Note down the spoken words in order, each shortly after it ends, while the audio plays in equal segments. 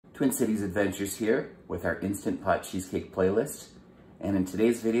Twin Cities Adventures here with our Instant Pot Cheesecake playlist. And in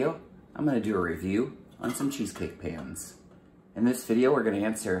today's video, I'm going to do a review on some cheesecake pans. In this video, we're going to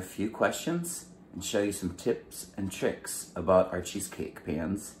answer a few questions and show you some tips and tricks about our cheesecake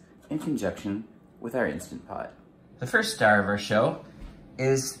pans in conjunction with our Instant Pot. The first star of our show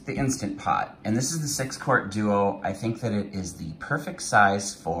is the Instant Pot, and this is the 6-quart duo. I think that it is the perfect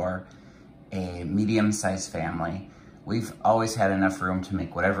size for a medium-sized family. We've always had enough room to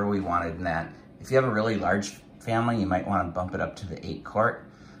make whatever we wanted in that. If you have a really large family, you might want to bump it up to the 8-quart,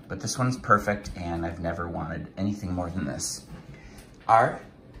 but this one's perfect and I've never wanted anything more than this. Our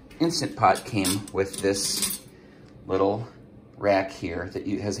Instant Pot came with this little rack here that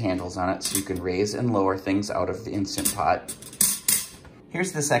has handles on it so you can raise and lower things out of the Instant Pot.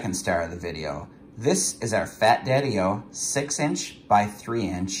 Here's the second star of the video. This is our Fat Daddy-O 6-inch by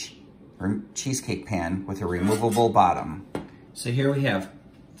 3-inch cheesecake pan with a removable bottom. So here we have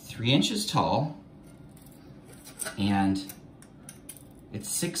 3 inches tall and it's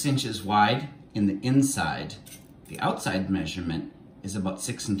 6 inches wide in the inside. The outside measurement is about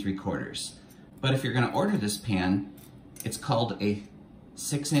 6 3/4. But if you're gonna order this pan, it's called a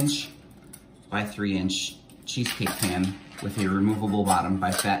 6-inch by 3-inch cheesecake pan with a removable bottom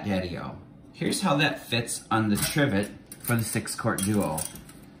by Fat Daddy-O. Here's how that fits on the trivet for the 6-quart duo.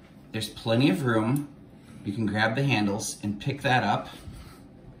 There's plenty of room. You can grab the handles and pick that up.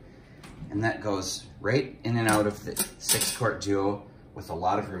 And that goes right in and out of the 6-quart duo with a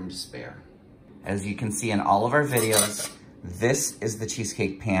lot of room to spare. As you can see in all of our videos, this is the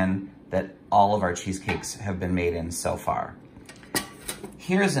cheesecake pan that all of our cheesecakes have been made in so far.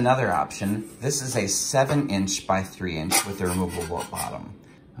 Here's another option. This is a 7-inch by 3-inch with a removable bottom.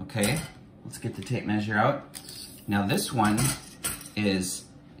 Okay, let's get the tape measure out. Now this one is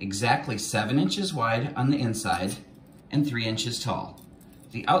exactly 7 inches wide on the inside and 3 inches tall.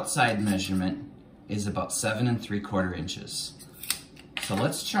 The outside measurement is about 7 3/4 inches. So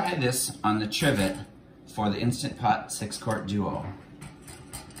let's try this on the trivet for the Instant Pot 6-quart duo.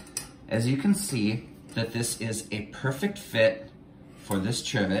 As you can see that this is a perfect fit for this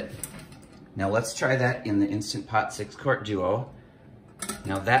trivet. Now let's try that in the Instant Pot 6-quart duo.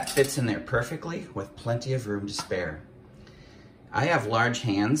 Now that fits in there perfectly with plenty of room to spare. I have large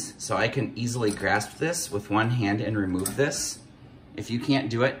hands, so I can easily grasp this with one hand and remove this. If you can't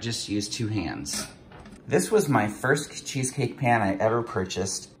do it, just use 2 hands. This was my first cheesecake pan I ever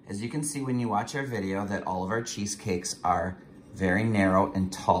purchased. As you can see when you watch our video that all of our cheesecakes are very narrow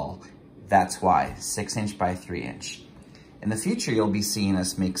and tall. That's why, 6-inch by 3-inch. In the future, you'll be seeing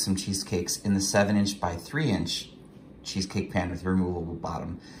us make some cheesecakes in the 7-inch by 3-inch cheesecake pan with removable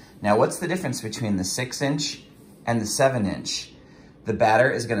bottom. Now, what's the difference between the 6-inch and the 7-inch? The batter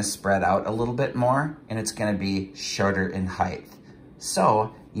is gonna spread out a little bit more and it's gonna be shorter in height.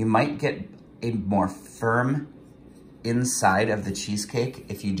 So you might get a more firm inside of the cheesecake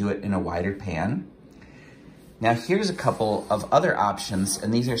if you do it in a wider pan. Now here's a couple of other options,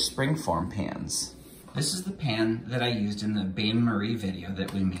 and these are springform pans. This is the pan that I used in the Bain Marie video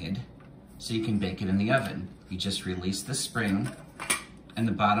that we made, so you can bake it in the oven. You just release the spring and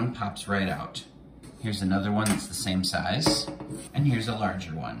the bottom pops right out. Here's another one that's the same size, and here's a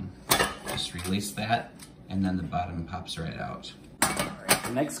larger one. Just release that, and then the bottom pops right out. All right,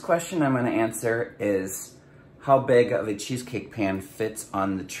 the next question I'm gonna answer is how big of a cheesecake pan fits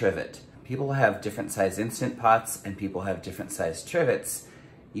on the trivet. People have different size Instant Pots, and people have different size trivets.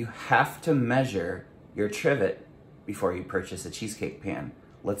 You have to measure your trivet before you purchase a cheesecake pan.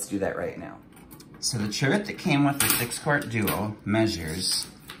 Let's do that right now. So the trivet that came with the 6-quart duo measures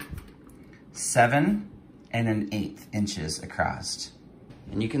 7 1/8 inches across.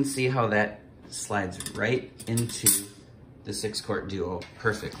 And you can see how that slides right into the 6-quart duo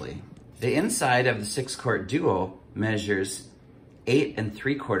perfectly. The inside of the 6-quart duo measures 8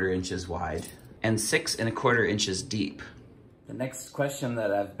 3/4 inches wide and 6 1/4 inches deep. The next question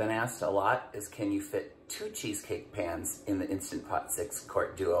that I've been asked a lot is, can you fit 2 cheesecake pans in the Instant Pot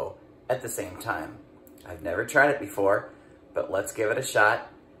 6-quart duo at the same time? I've never tried it before, but let's give it a shot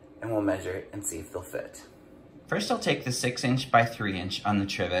and we'll measure it and see if they'll fit. First, I'll take the 6-inch by 3-inch on the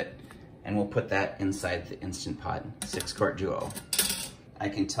trivet and we'll put that inside the Instant Pot 6-quart duo. I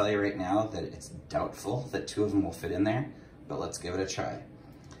can tell you right now that it's doubtful that 2 of them will fit in there, but let's give it a try.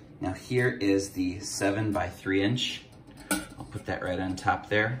 Now here is the 7 by 3-inch. I'll put that right on top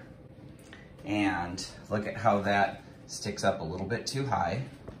there. And look at how that sticks up a little bit too high.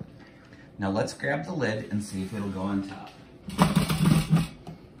 Now let's grab the lid and see if it'll go on top.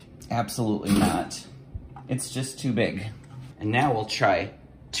 Absolutely not. It's just too big. And now we'll try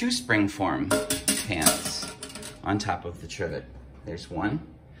 2 springform pans on top of the trivet. There's one,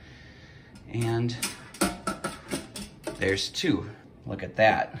 And there's 2. Look at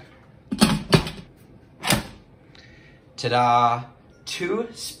that. Ta-da! 2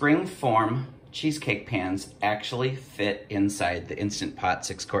 spring-form cheesecake pans actually fit inside the Instant Pot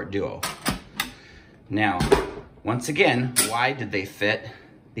 6-quart duo. Now, once again, why did they fit?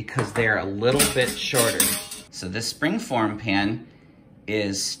 Because they're a little bit shorter. So this spring-form pan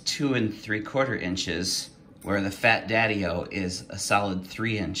is 2 3/4 inches, where the Fat Daddy-O is a solid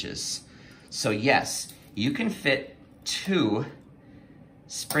 3 inches. So yes, you can fit 2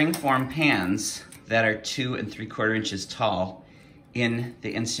 spring-form pans that are 2 3/4 inches tall in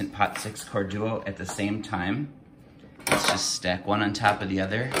the Instant Pot 6-quart duo at the same time. Let's just stack one on top of the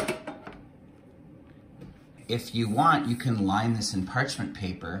other. If you want, you can line this in parchment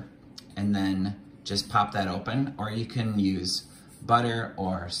paper and then just pop that open, or you can use butter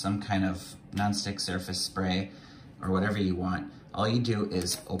or some kind of nonstick surface spray or whatever you want. All you do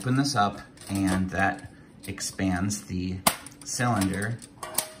is open this up and that expands the cylinder,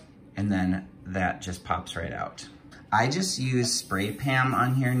 and then that just pops right out. I just use spray Pam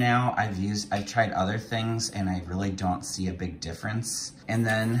on here now. I've tried other things and I really don't see a big difference. And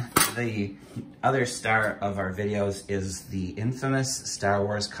then the other star of our videos is the infamous Star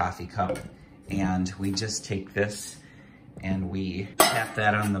Wars coffee cup. And we just take this and we tap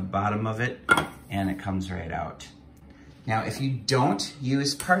that on the bottom of it and it comes right out. Now, if you don't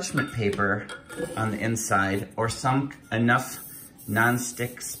use parchment paper on the inside or enough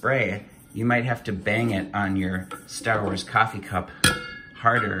non-stick spray, you might have to bang it on your Star Wars coffee cup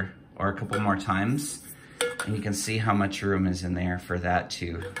harder or a couple more times. And you can see how much room is in there for that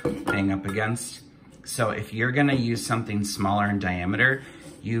to bang up against. So if you're gonna use something smaller in diameter,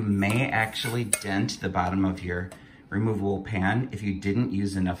 you may actually dent the bottom of your removable pan if you didn't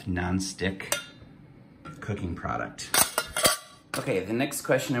use enough non-stick cooking product. Okay, the next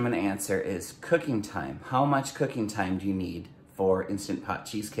question I'm gonna answer is cooking time. How much cooking time do you need for Instant Pot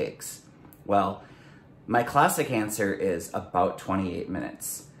cheesecakes? Well, my classic answer is about 28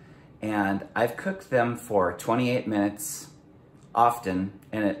 minutes. And I've cooked them for 28 minutes often,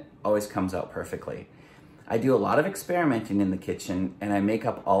 and it always comes out perfectly. I do a lot of experimenting in the kitchen, and I make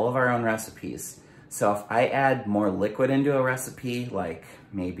up all of our own recipes. So if I add more liquid into a recipe, like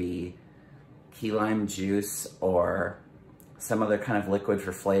maybe key lime juice or some other kind of liquid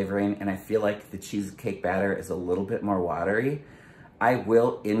for flavoring, and I feel like the cheesecake batter is a little bit more watery, I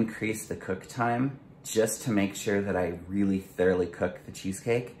will increase the cook time just to make sure that I really thoroughly cook the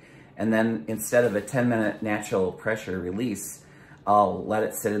cheesecake. And then instead of a 10-minute natural pressure release, I'll let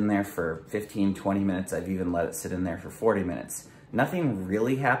it sit in there for 15, 20 minutes. I've even let it sit in there for 40 minutes. Nothing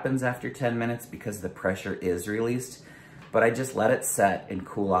really happens after 10 minutes because the pressure is released, but I just let it set and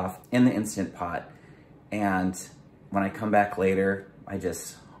cool off in the Instant Pot. And when I come back later, I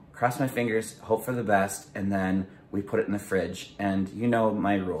just cross my fingers, hope for the best, and then we put it in the fridge. And you know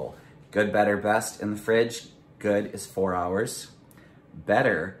my rule: good, better, best in the fridge. Good is 4 hours,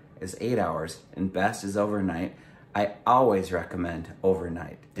 better is 8 hours, and best is overnight. I always recommend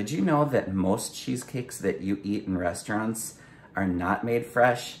overnight. Did you know that most cheesecakes that you eat in restaurants are not made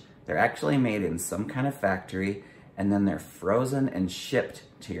fresh? They're actually made in some kind of factory, and then they're frozen and shipped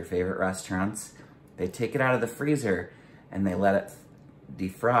to your favorite restaurants. They take it out of the freezer and they let it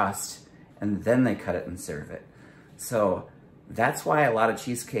defrost, and then they cut it and serve it. So that's why a lot of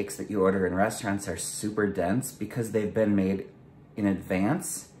cheesecakes that you order in restaurants are super dense, because they've been made in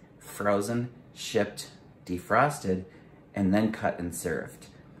advance, frozen, shipped, defrosted, and then cut and served.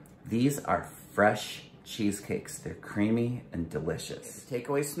 These are fresh cheesecakes. They're creamy and delicious. The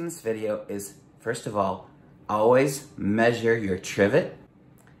takeaways from this video is, first of all, always measure your trivet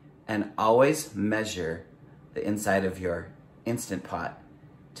and always measure the inside of your Instant Pot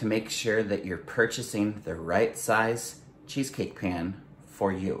to make sure that you're purchasing the right size cheesecake pan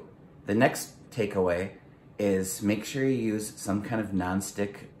for you. The next takeaway is make sure you use some kind of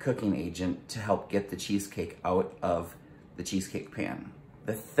non-stick cooking agent to help get the cheesecake out of the cheesecake pan.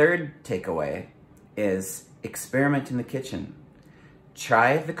 The third takeaway is experiment in the kitchen.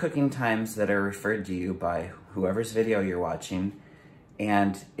 Try the cooking times that are referred to you by whoever's video you're watching,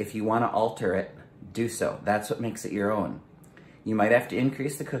 and if you want to alter it, do so. That's what makes it your own. You might have to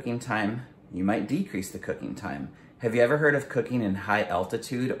increase the cooking time, you might decrease the cooking time. Have you ever heard of cooking in high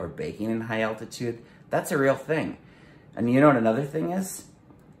altitude or baking in high altitude? That's a real thing. And you know what another thing is?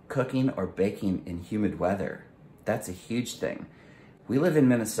 Cooking or baking in humid weather. That's a huge thing. We live in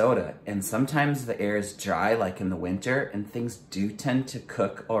Minnesota, and sometimes the air is dry like in the winter, and things do tend to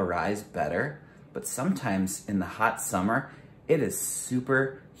cook or rise better. But sometimes in the hot summer, it is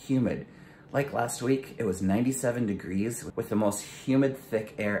super humid. Like last week, it was 97 degrees with the most humid,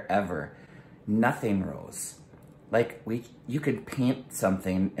 thick air ever. nothing rose. Like you could paint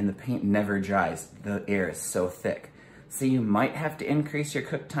something and the paint never dries. The air is so thick. So you might have to increase your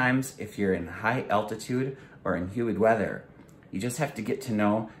cook times if you're in high altitude or in humid weather. You just have to get to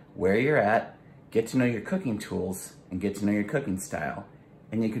know where you're at, get to know your cooking tools, and get to know your cooking style,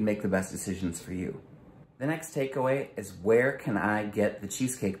 and you can make the best decisions for you. The next takeaway is, where can I get the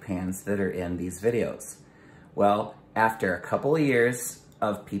cheesecake pans that are in these videos? Well, after a couple of years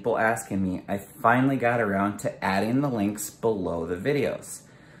of people asking me, I finally got around to adding the links below the videos.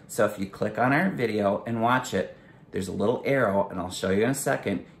 So if you click on our video and watch it, there's a little arrow, and I'll show you in a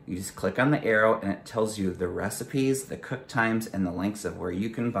second. You just click on the arrow and it tells you the recipes, the cook times, and the links of where you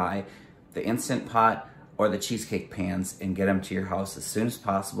can buy the Instant Pot or the cheesecake pans and get them to your house as soon as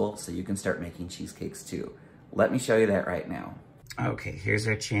possible so you can start making cheesecakes too. Let me show you that right now. Okay, here's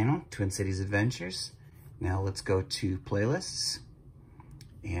our channel, Twin Cities Adventures. Now let's go to playlists,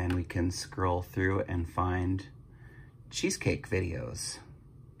 and we can scroll through and find cheesecake videos.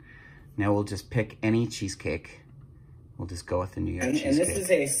 Now we'll just pick any cheesecake. We'll just go with the New York cheesecake. And this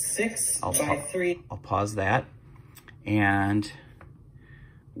is a 6 by 3. I'll pause that. And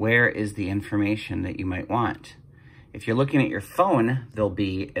where is the information that you might want? If you're looking at your phone, there'll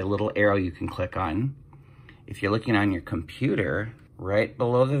be a little arrow you can click on. If you're looking on your computer, right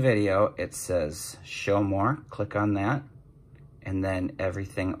below the video, it says show more. Click on that, and then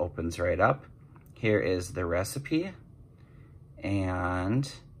everything opens right up. Here is the recipe,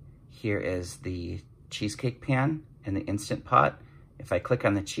 and here is the cheesecake pan and the Instant Pot. If I click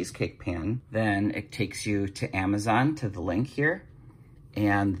on the cheesecake pan, then it takes you to Amazon, to the link here,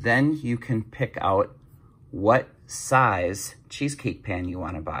 and then you can pick out what size cheesecake pan you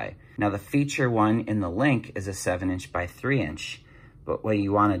want to buy. Now the feature one in the link is a 7" by 3". But what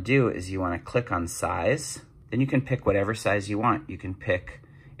you want to do is you want to click on size. Then you can pick whatever size you want. You can pick,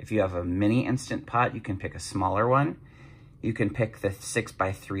 if you have a mini Instant Pot, you can pick a smaller one. You can pick the 6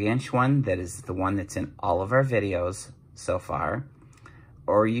 by 3" one, that is the one that's in all of our videos so far.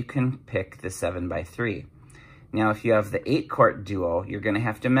 Or you can pick the 7 by 3. Now, if you have the 8-quart duo, you're gonna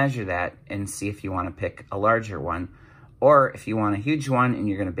have to measure that and see if you wanna pick a larger one. Or if you want a huge one and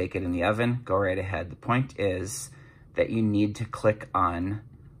you're gonna bake it in the oven, go right ahead. The point is that you need to click on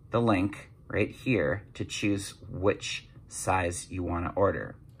the link right here to choose which size you wanna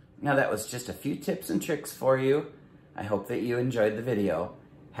order. Now that was just a few tips and tricks for you. I hope that you enjoyed the video.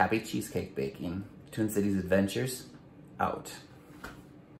 Happy cheesecake baking. Twin Cities Adventures, out.